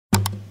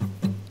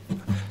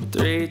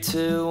3,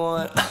 2,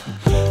 1.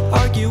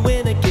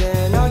 Arguing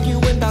again,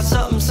 arguing about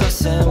something so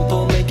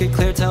simple. Make it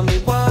clear, tell me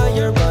why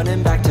you're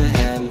running back to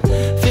him.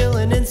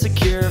 Feeling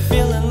insecure,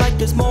 feeling like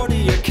there's more to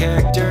your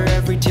character.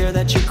 Every tear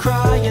that you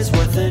cry is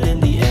worth it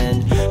in the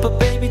end. But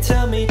baby,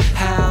 tell me,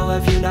 how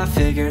have you not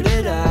figured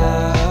it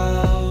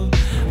out?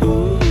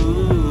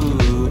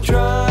 Ooh,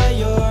 dry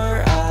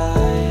your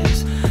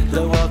eyes.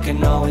 The world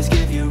can always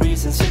give you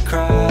reasons to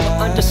cry.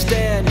 But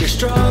understand, you're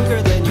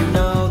stronger than you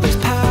know. There's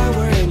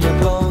power in your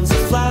bones. The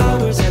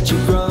flowers that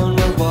you've grown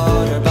were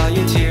watered by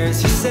your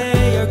tears. You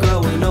say you're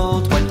growing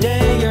old, one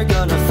day you're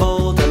gonna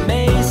fold.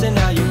 Amazing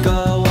how you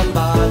go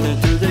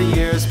unbothered through the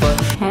years. But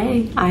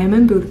hey, I am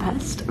in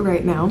Budapest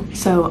right now.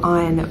 So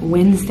on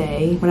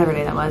Wednesday, whatever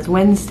day that was,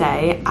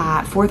 Wednesday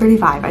at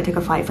 4:35, I took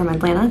a flight from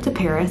Atlanta to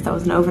Paris. That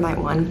was an overnight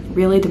one.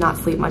 Really did not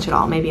sleep much at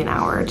all, maybe an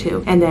hour or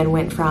two. And then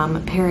went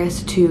from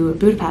Paris to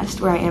Budapest,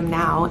 where I am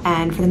now.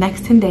 And for the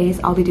next 10 days,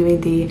 I'll be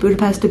doing the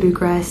Budapest to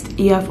Bucharest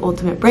EF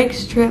Ultimate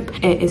Breaks trip.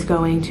 It is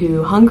going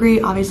to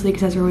Hungary, obviously,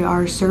 because that's where we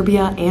are,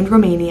 Serbia and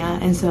Romania.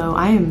 And so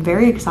I am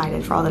very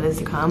excited for all that is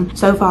to come.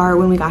 So far,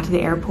 when we got to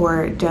the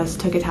airport, just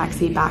took a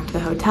taxi back to the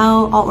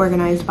hotel, all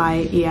organized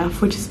by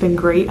EF, which has been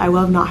great. I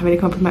love not having to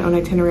come up with my own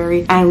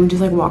itinerary. And we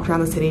just like walked around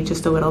the city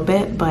just a little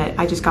bit, but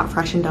I just got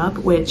freshened up,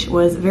 which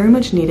was very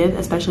much needed,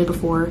 especially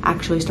before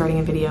actually starting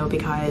a video,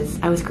 because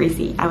I was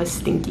greasy, I was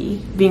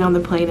stinky. Being on the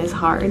plane is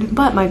hard.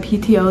 But my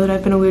PTO that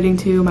I've been alluding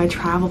to, my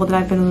travel that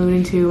I've been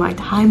alluding to, my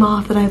time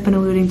off that I've been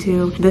alluding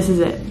to, this is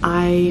it.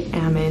 I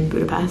am in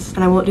Budapest.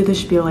 And I won't do the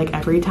spiel like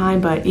every time,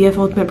 but EF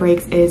Ultimate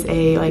Breaks is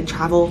a like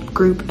travel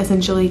group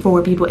essentially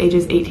for people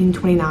ages 18 to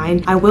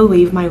 29. I will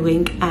leave my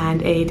link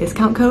and a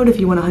discount code if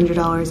you want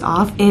 $100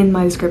 off in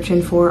my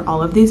description for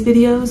all of these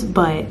videos,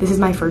 but this is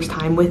my first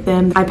time with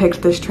them. I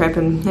picked this trip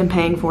and am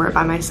paying for it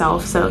by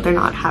myself, so they're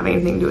not having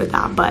anything to do with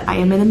that, but I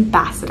am an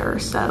ambassador,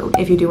 so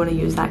if you do want to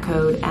use that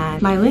code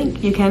and my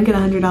link, you can get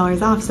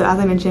 $100 off. So as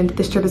I mentioned,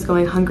 this trip is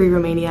going Hungary,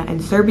 Romania,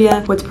 and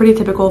Serbia. What's pretty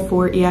typical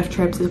for EF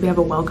trips is we have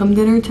a welcome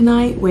dinner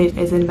tonight, which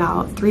is in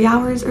about 3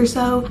 hours or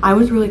so. I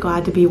was really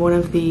glad to be one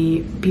of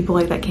the people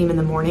like that came in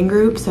the morning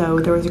group, so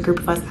there was a group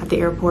of us at the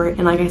airport,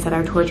 and like I said,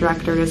 our tour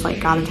director just like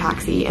got a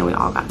taxi and we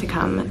all got to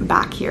come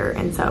back here.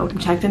 And so I'm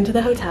checked into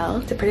the hotel.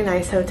 It's a pretty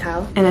nice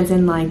hotel, and it's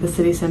in like the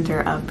city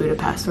center of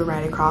Budapest. We're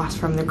right across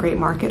from the Great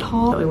Market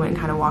Hall. We went and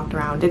kind of walked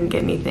around, didn't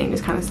get anything,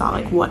 just kind of saw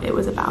like what it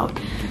was about.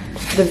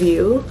 The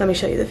view, let me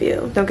show you the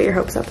view. Don't get your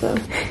hopes up though.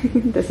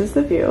 This is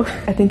the view.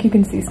 I think you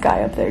can see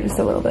sky up there just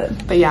a little bit.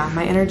 But yeah,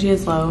 my energy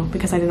is low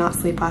because I did not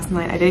sleep last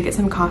night. I did get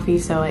some coffee,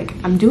 so like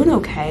I'm doing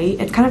okay.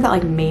 It's kind of that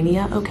like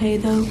mania okay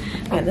though.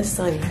 Man, the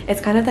sun.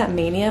 It's kind of that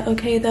mania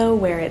okay though,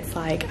 where it's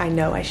like I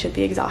know I should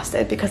be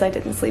exhausted because I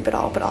didn't sleep at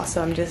all, but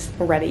also I'm just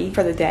ready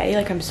for the day.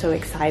 Like I'm so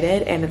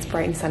excited and it's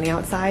bright and sunny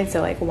outside,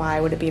 so like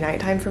why would it be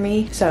nighttime for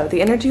me? So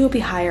the energy will be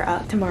higher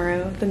up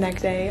tomorrow, the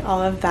next day,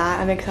 all of that.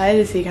 I'm excited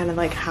to see kind of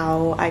like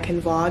how I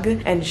can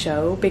vlog and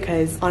show,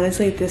 because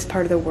honestly this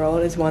part of the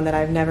world is one that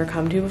I've never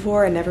come to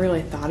before and never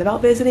really thought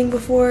about visiting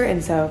before,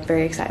 and so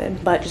very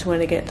excited. But just wanted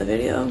to get the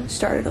video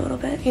started a little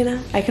bit, you know?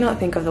 I cannot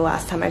think of the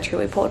last time I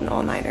truly pulled an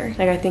all-nighter.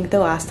 Like I think the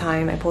last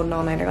time I pulled an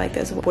all-nighter like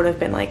this would have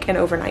been like an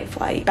overnight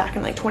flight back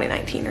in like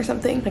 2019 or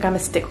something. Like I'm a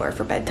stickler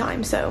for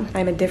bedtime, so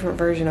I'm a different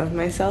version of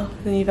myself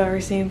than you've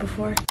ever seen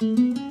before.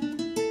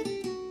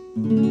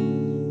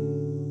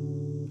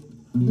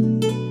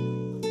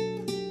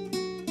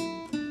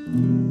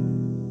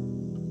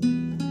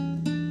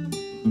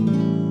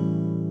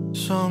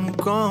 Son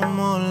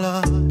como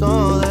las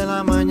 2 de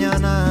la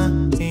mañana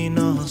y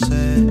no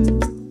sé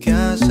qué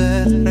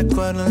hacer.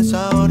 Recuerdo el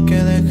sabor que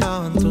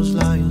dejaban tus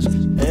labios,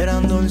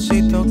 eran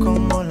dulcitos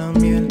como la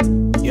miel.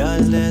 Y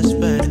al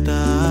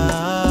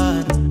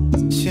despertar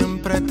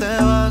siempre te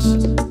vas,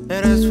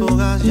 eres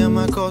fugaz, ya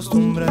me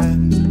acostumbré,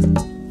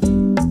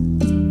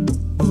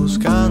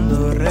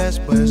 buscando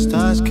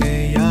respuestas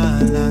que ya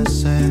las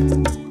sé.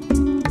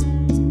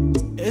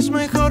 Es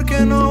mejor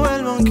que no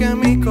vuelva aunque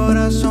mi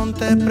corazón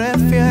te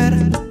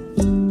prefiere.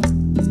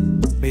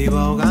 Vivo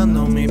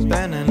ahogando mi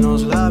pena en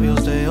los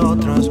labios de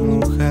otras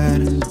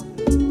mujeres.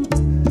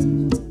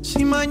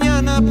 Si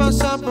mañana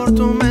pasa por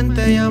tu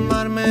mente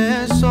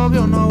llamarme, es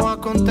obvio, no voy a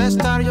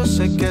contestar. Yo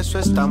sé que eso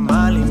está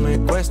mal y me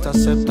cuesta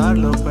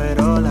aceptarlo,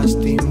 pero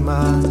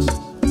lastimas,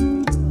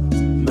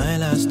 me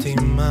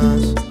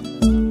lastimas.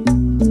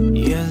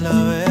 Y es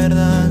la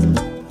verdad,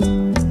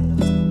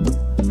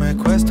 me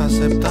cuesta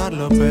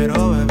aceptarlo,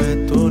 pero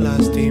bebé, tú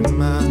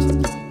lastimas.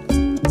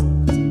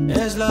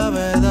 Es la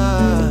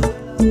verdad,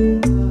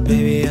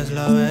 baby, es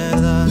la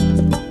verdad.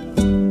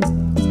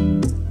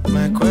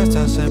 Me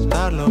cuesta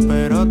aceptarlo,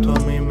 pero tú a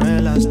mí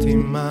me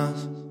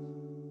lastimas.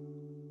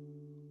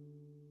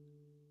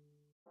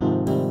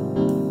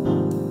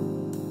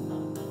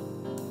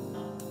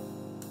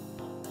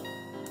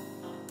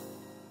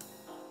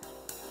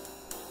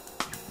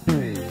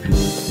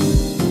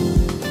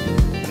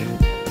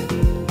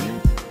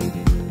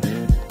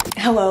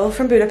 Hello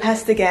from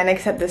Budapest again,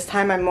 except this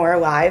time I'm more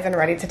alive and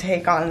ready to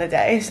take on the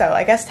day. So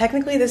I guess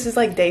technically this is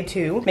like day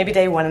 2, maybe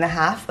day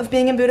 1.5 of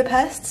being in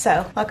Budapest.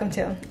 So welcome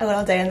to a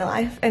little day in the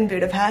life in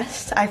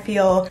Budapest. I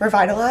feel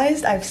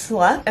revitalized, I've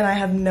slept, and I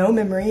have no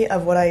memory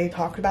of what I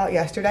talked about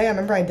yesterday. I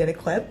remember I did a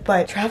clip,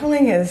 but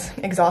traveling is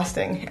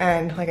exhausting.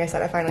 And like I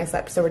said, I finally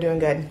slept, so we're doing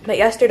good. But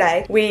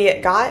yesterday we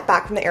got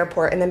back from the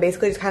airport and then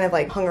basically just kind of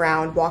like hung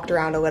around, walked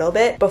around a little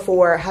bit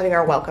before having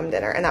our welcome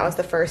dinner. And that was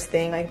the first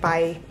thing like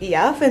by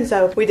EF. And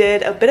so we did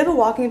a bit of a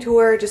walking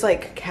tour just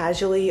like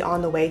casually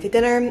on the way to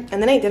dinner, and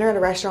then ate dinner at a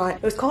restaurant.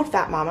 It was called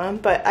Fat Mama,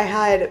 but I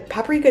had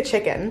paprika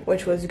chicken,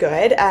 which was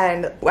good.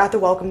 And at the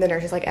welcome dinner,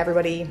 just like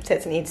everybody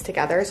sits and eats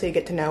together, so you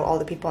get to know all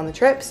the people on the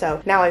trip.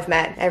 So now I've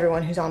met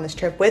everyone who's on this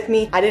trip with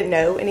me. I didn't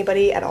know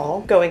anybody at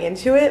all going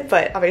into it,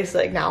 but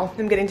obviously like now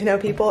I'm getting to know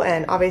people,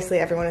 and obviously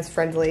everyone is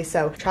friendly.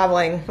 So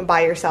traveling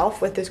by yourself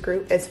with this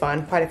group is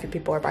fun. Quite a few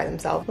people are by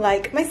themselves,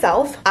 like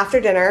myself. After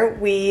dinner,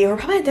 we were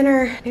probably at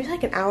dinner maybe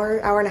like an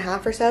hour and a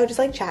half or so, just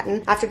like chatting.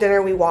 After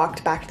dinner, we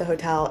walked back to the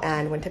hotel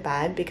and went to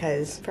bed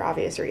because for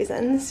obvious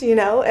reasons, you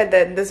know. And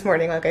then this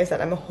morning, like I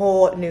said, I'm a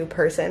whole new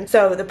person.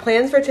 So the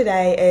plans for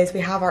today is we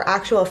have our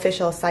actual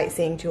official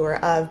sightseeing tour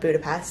of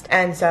Budapest.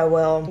 And so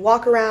we'll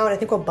walk around, I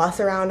think we'll bus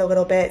around a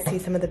little bit, see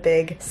some of the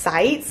big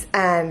sights.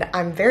 And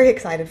I'm very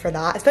excited for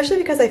that, especially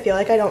because I feel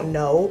like I don't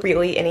know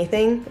really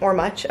anything or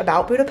much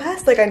about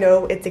Budapest. Like I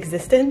know its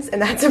existence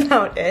and that's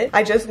about it.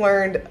 I just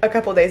learned a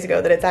couple days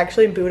ago that it's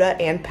actually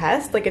Buda and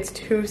Pest. Like it's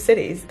 2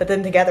 cities that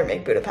then together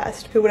make Budapest.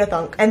 Who would have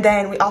thunk? And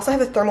then we also have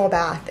a thermal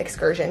bath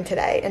excursion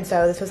today. And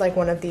so this was like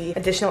one of the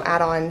additional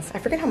add-ons. I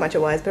forget how much it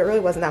was, but it really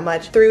wasn't that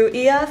much through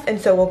EF.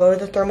 And so we'll go to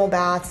the thermal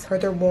baths,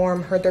 heard they're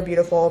warm, heard they're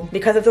beautiful.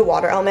 Because of the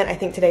water element, I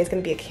think today is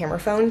going to be a camera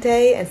phone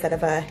day instead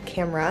of a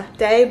camera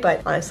day.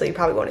 But honestly, you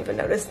probably won't even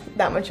notice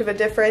that much of a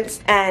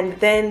difference. And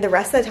then the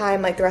rest of the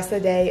time, like the rest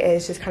of the day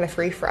is just kind of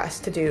free for us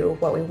to do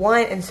what we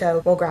want. And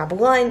so we'll grab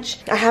lunch.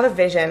 I have a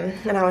vision,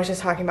 and I was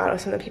just talking about it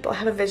with some of the people. I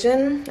have a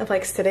vision of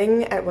like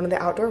sitting at one of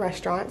the outdoor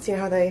restaurants. You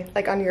know how they,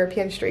 like on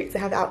European streets, they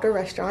have the outdoor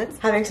restaurants,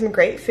 having some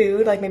great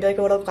food, like maybe like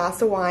a little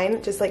glass of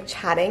wine, just like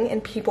chatting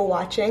and people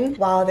watching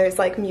while there's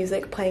like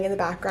music playing in the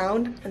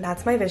background. And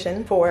that's my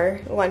vision for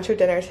lunch or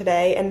dinner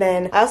today. And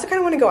then I also kind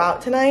of want to go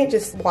out tonight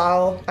just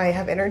while I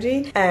have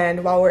energy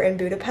and while we're in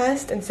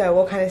Budapest. And so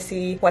we'll kind of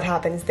see what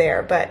happens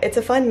there. But it's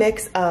a fun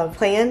mix of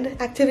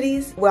planned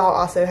activities while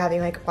also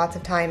having like lots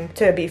of time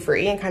to be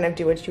free and kind of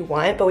do what you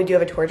want. But we do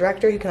have a tour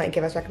director who can like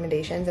give us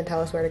recommendations and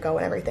tell us where to go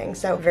and everything.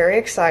 So very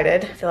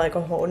excited. I feel like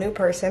a whole new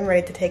person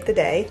ready to take the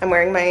day. I'm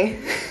wearing my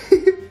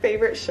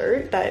favorite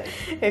shirt that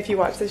if you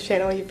watch this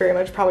channel you very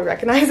much probably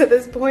recognize at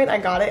this point. I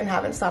got it and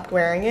haven't stopped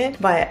wearing it.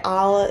 But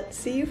I'll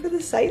see you for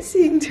the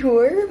sightseeing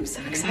tour. I'm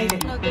so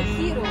excited. Of the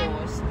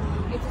heroes.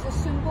 It is a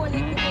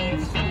symbolic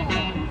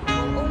stone for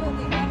all of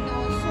the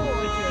unknown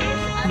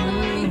soldiers and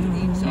the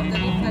victims of the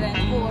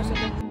different wars of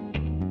the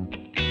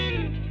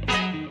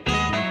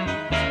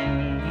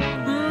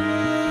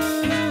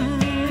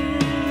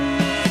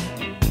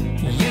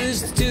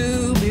Used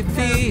to be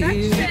feared,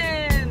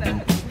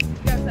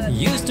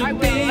 used to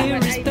be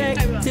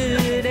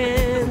respected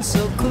and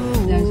so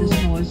cool. There's a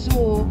small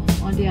zoo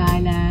on the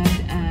island,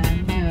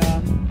 and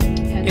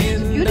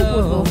it's a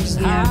beautiful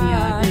walking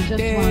area. There's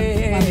just one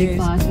public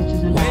bus which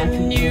is allowed to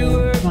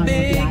go one of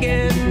the island.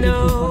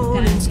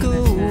 It's a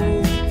beautiful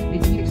fountain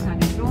with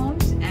 600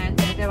 rooms, and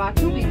there are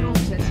 2 big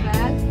rooms as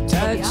well.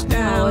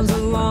 Touchdowns are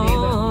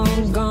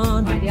long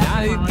gone,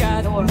 now you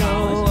got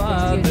no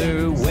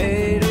other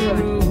way to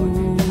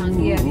rule. The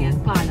Hungarian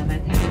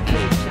parliament has a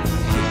huge system.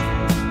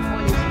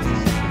 Only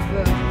 60% of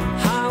work.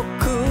 How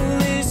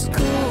cool is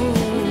cool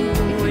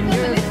when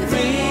you're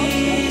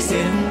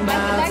freezing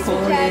by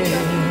 40?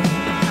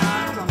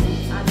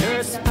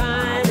 Your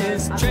spine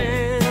is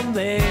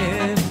trembling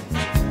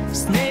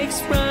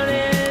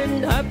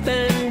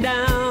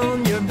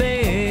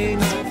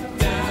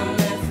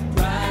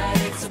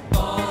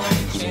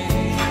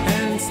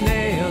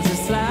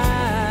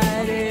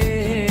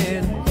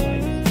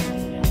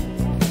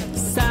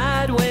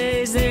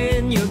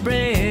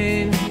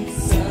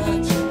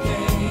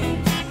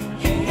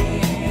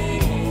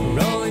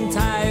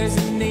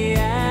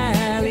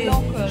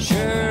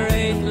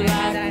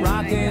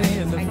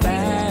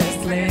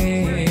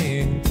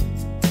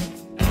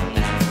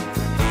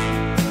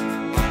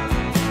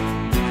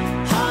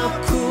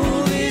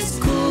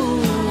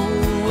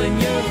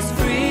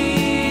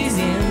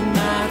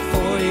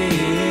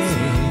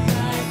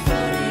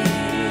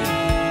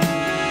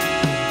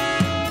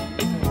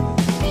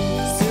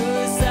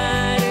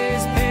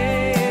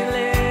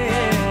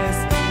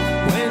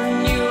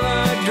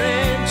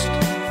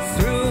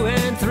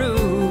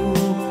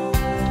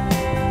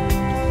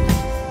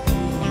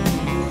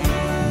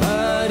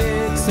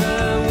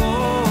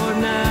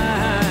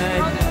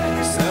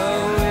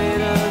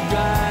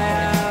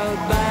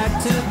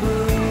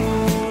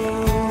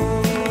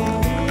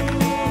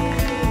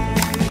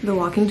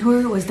walking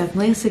tour was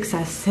definitely a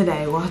success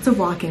today. Lots of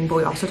walking, but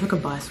we also took a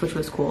bus, which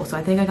was cool. So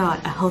I think I got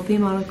a healthy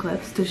amount of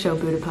clips to show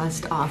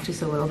Budapest off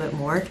just a little bit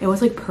more. It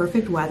was like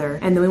perfect weather.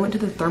 And then we went to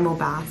the thermal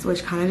baths,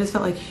 which kind of just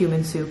felt like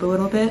human soup a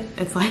little bit.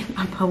 It's like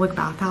a public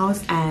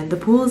bathhouse. And the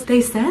pools, they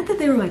said that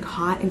they were like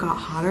hot and got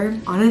hotter.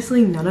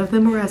 Honestly, none of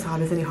them were as hot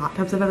as any hot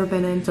tubs I've ever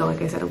been in. So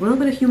like I said, a little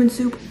bit of human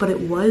soup, but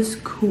it was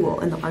cool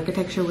and the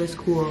architecture was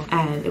cool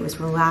and it was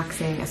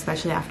relaxing,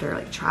 especially after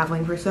like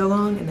traveling for so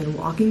long and then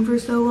walking for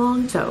so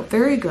long. So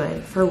very good.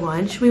 For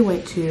lunch, we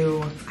went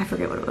to, I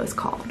forget what it was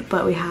called,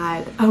 but we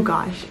had, oh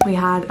gosh, we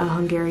had a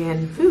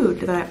Hungarian food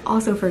that I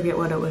also forget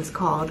what it was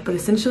called, but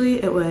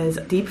essentially it was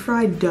deep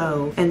fried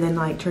dough and then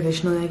like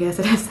traditionally I guess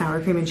it has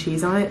sour cream and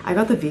cheese on it. I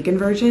got the vegan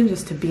version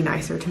just to be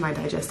nicer to my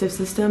digestive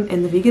system,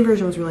 and the vegan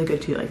version was really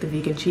good too. Like the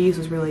vegan cheese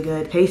was really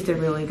good, tasted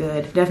really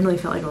good, definitely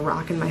felt like a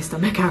rock in my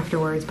stomach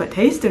afterwards, but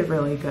tasted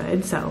really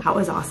good, so that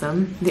was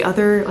awesome. The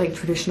other like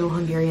traditional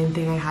Hungarian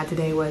thing I had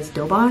today was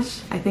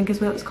dobos, I think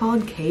is what it was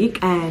called,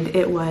 cake, and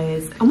it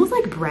was almost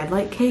like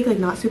bread-like cake, like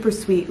not super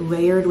sweet,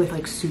 layered with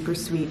like super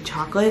sweet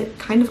chocolate,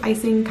 kind of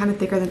icing, kind of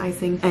thicker than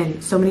icing,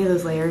 and so many of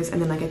those layers,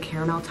 and then like a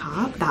caramel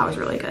top. That was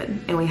really good.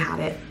 And we had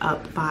it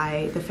up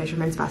by the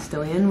Fisherman's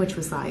Bastion, which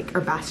was like,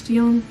 or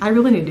Bastion. I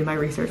really need to do my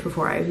research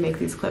before I make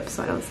these clips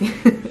so I don't see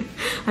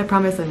I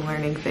promise I'm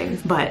learning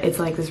things, but it's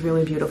like this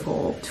really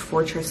beautiful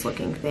fortress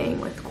looking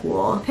thing with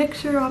cool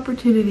picture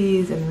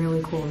opportunities and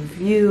really cool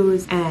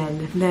views.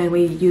 And then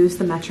we used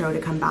the metro to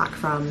come back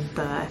from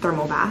the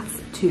thermal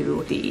baths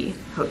to the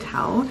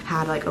hotel.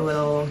 Had like a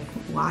little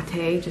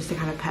latte just to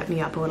kind of pep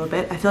me up a little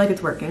bit. I feel like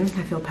it's working.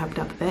 I feel pepped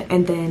up a bit.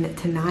 And then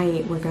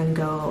tonight we're gonna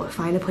go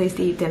find a place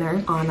to eat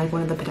dinner on like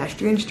one of the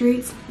pedestrian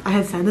streets. I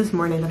had said this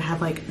morning that I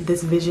have like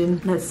this vision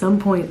that at some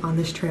point on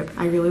this trip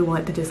I really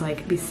want to just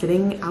like be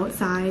sitting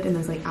outside in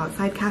those like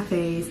outside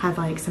cafes, have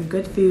like some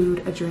good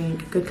food, a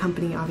drink, good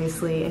company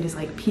obviously, and just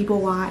like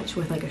people watch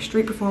with like a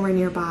street performer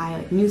nearby,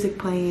 like music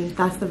playing.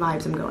 That's the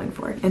vibes I'm going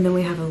for. And then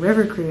we have a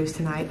river cruise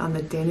tonight on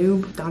the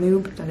Danube.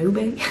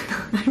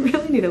 I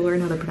really need to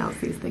learn how to pronounce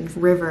these things.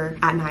 River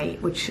at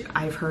night, which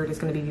I've heard is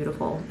going to be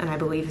beautiful, and I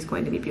believe is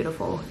going to be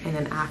beautiful. And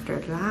then after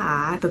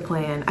that, the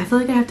plan, I feel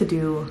like I have to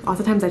do, lots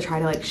of times I try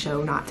to like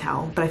show, not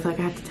tell, but I feel like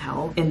I have to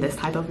tell in this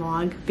type of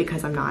vlog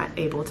because I'm not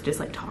able to just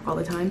like talk all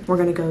the time. We're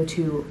gonna go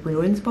to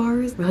Ruins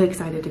bars. Really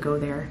excited to go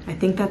there. I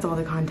think that's all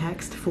the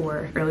context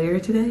for earlier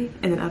today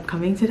and then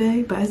upcoming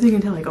today, but as you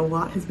can tell, like a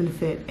lot has been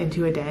fit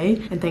into a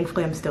day, and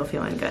thankfully I'm still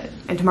feeling good.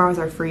 And tomorrow's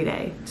our free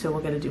day, so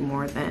we'll get to do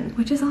more then,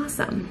 which is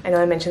awesome. I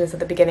know I mentioned this at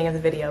the beginning of the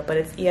video, but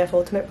it's EF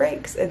Ultimate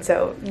Breaks, and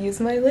so use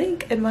my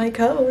link and my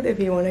code if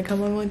you want to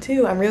come on one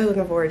too. I'm really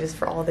looking forward just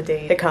for all the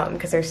days to come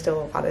because there's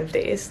still a lot of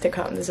days to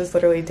come. This is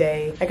literally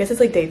day, I guess it's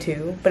like day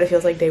 2, but it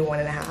feels like day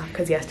 1.5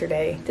 because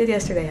yesterday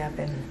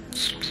happen.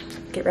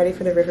 Get ready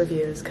for the river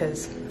views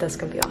because that's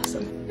gonna be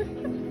awesome.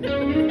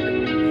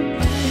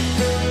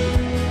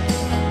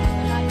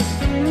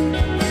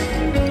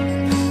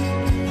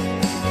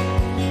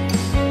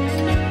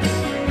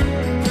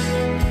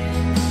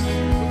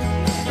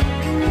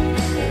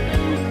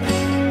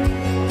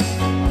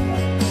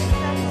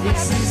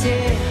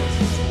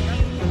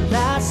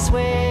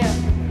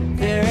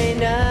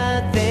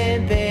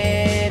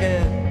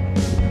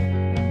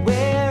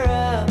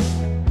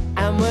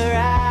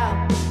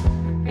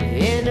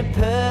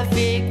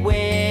 Perfect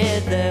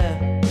weather.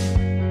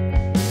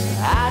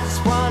 I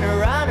just wanna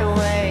run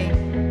away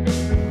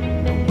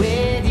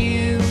with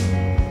you.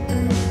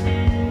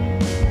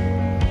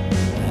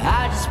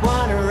 I just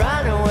wanna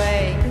run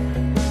away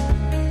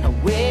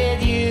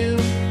with you.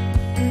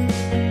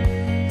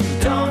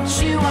 Don't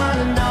you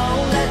wanna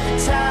know that the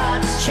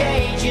time's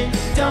changing?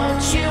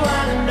 Don't you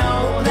wanna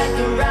know that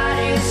the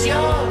ride is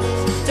yours?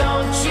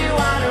 Don't you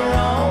wanna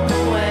roll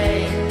away?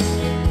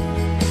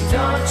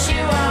 Don't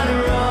you wanna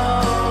roll?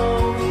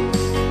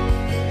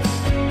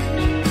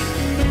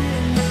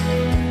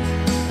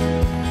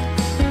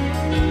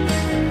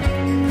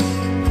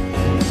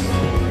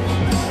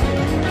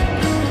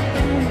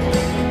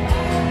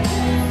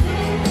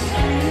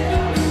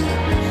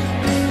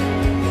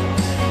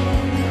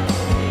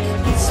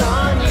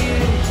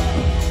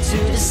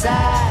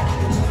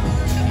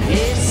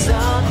 If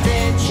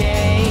something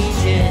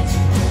changes,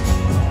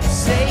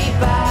 say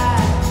bye,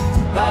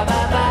 bye,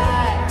 bye,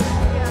 bye.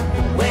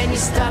 When you're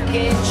stuck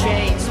in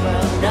chains,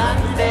 well,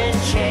 nothing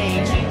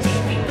changes.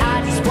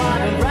 I just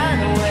wanna run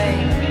away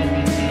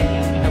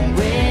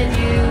with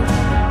you.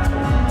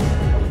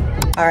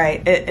 All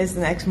right, it is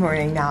the next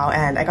morning now,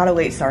 and I got a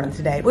late start on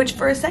today, which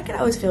for a second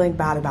I was feeling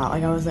bad about.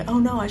 Like I was like, oh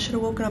no, I should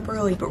have woken up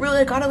early. But really,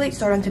 I got a late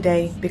start on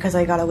today because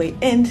I got a late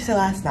end to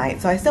last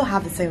night. So I still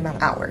have the same amount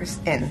of hours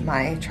in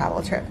my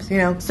travel trips, you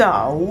know?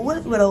 So,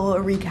 little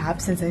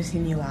recap since I've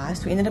seen you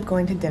last. We ended up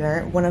going to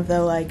dinner, one of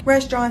the like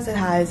restaurants that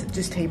has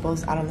just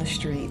tables out on the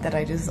street that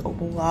I just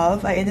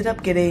love. I ended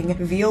up getting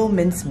veal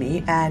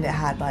mincemeat, and it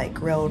had like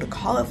grilled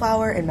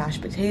cauliflower and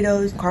mashed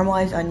potatoes,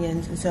 caramelized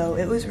onions, and so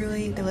it was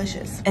really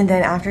delicious. And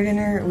then after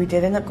dinner, dinner, we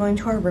did end up going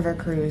to our river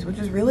cruise, which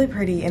was really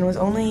pretty and was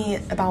only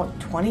about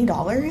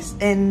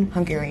 $20 in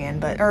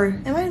Hungarian, or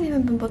it might have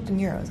even been booked in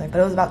euros, but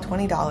it was about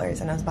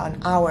 $20 and it was about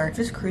an hour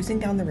just cruising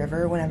down the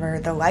river whenever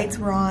the lights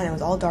were on. It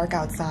was all dark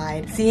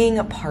outside.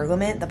 Seeing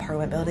Parliament, the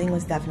Parliament building,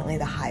 was definitely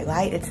the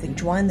highlight. It's the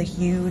one, the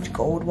huge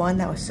gold one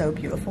that was so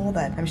beautiful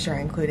that I'm sure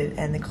I included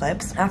in the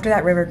clips. After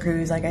that river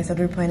cruise, like I said,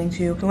 we went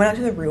out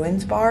to the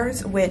ruins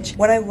bars, which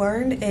what I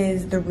learned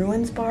is the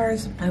ruins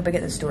bars, I hope I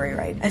get the story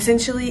right.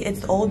 Essentially, it's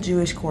the old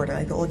Jewish quarter,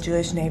 like the old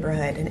Jewish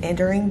neighborhood. And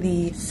during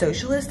the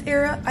socialist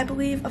era, I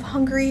believe, of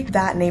Hungary,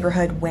 that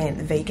neighborhood went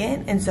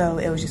vacant. And so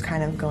it was just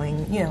kind of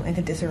going, you know,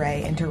 into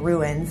disarray, into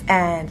ruins.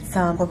 And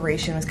some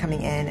corporation was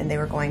coming in and they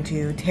were going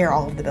to tear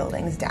all of the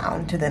buildings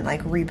down to then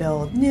like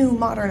rebuild new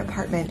modern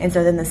apartment. And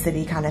so then the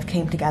city kind of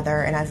came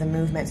together and as a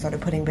movement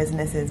started putting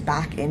businesses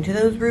back into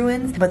those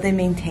ruins, but they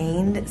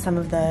maintained some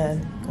of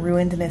the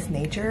ruinedness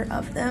nature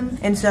of them.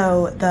 And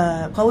so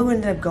the club we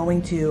ended up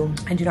going to,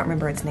 I do not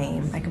remember its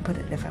name, I can put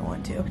it if I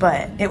want to,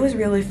 but it was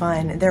really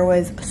fun. There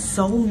was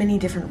so many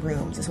different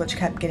rooms is what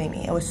kept getting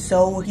me. It was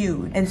so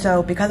huge. And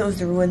so because it was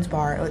the ruins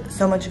bar,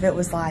 so much of it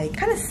was like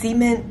kind of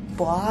cement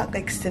block,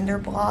 like cinder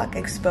block,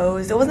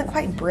 exposed. It wasn't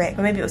quite brick,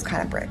 but maybe it was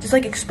kind of brick. Just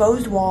like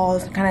exposed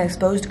walls, kind of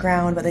exposed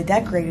ground, but they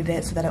decorated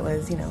it so that it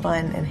was, you know,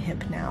 fun and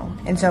hip now.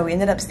 And so we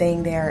ended up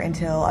staying there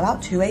until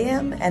about 2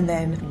 a.m. and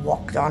then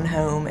walked on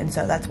home. And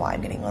so that's why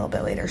I'm getting a little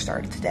bit later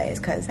started today, is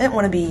because I didn't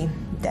want to be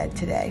dead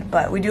today.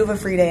 But we do have a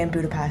free day in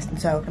Budapest,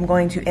 and so I'm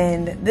going to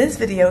end this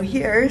video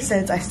here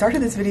since I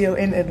started this video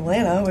in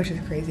Atlanta, which is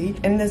crazy.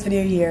 End this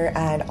video here,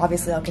 and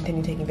obviously I'll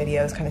continue taking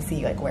videos, kind of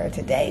see like where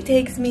today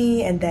takes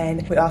me, and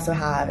then we also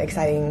have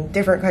exciting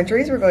different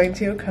countries we're going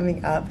to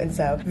coming up, and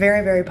so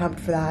very, very pumped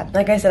for that.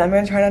 Like I said, I'm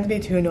going to try not to be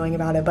too annoying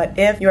about it, but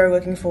if you are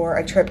looking for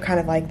a trip kind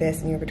of like this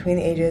and you're between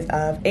the ages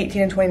of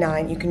 18 and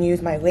 29, you can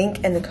use my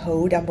link and the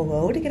code down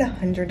below to get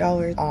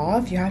 $100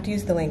 off. You have to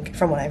use the link,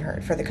 from what I've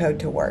heard, for the code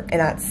to work, and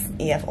that's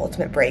EF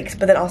Ultimate Breaks.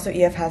 But then also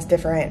EF has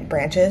different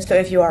branches, so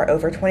if you are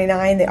over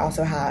 29, they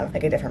also have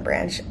like a different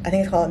branch. I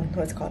think it's called,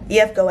 what's it called?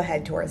 EF Go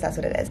Ahead Tours, that's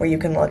what it is, where you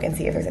can look and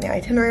see if there's any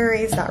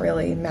itineraries that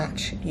really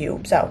match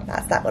you. So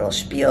that's that little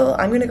spiel.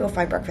 I'm gonna go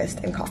find breakfast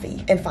and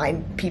coffee and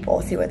find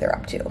people, see what they're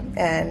up to,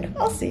 and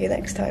I'll see you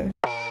next time.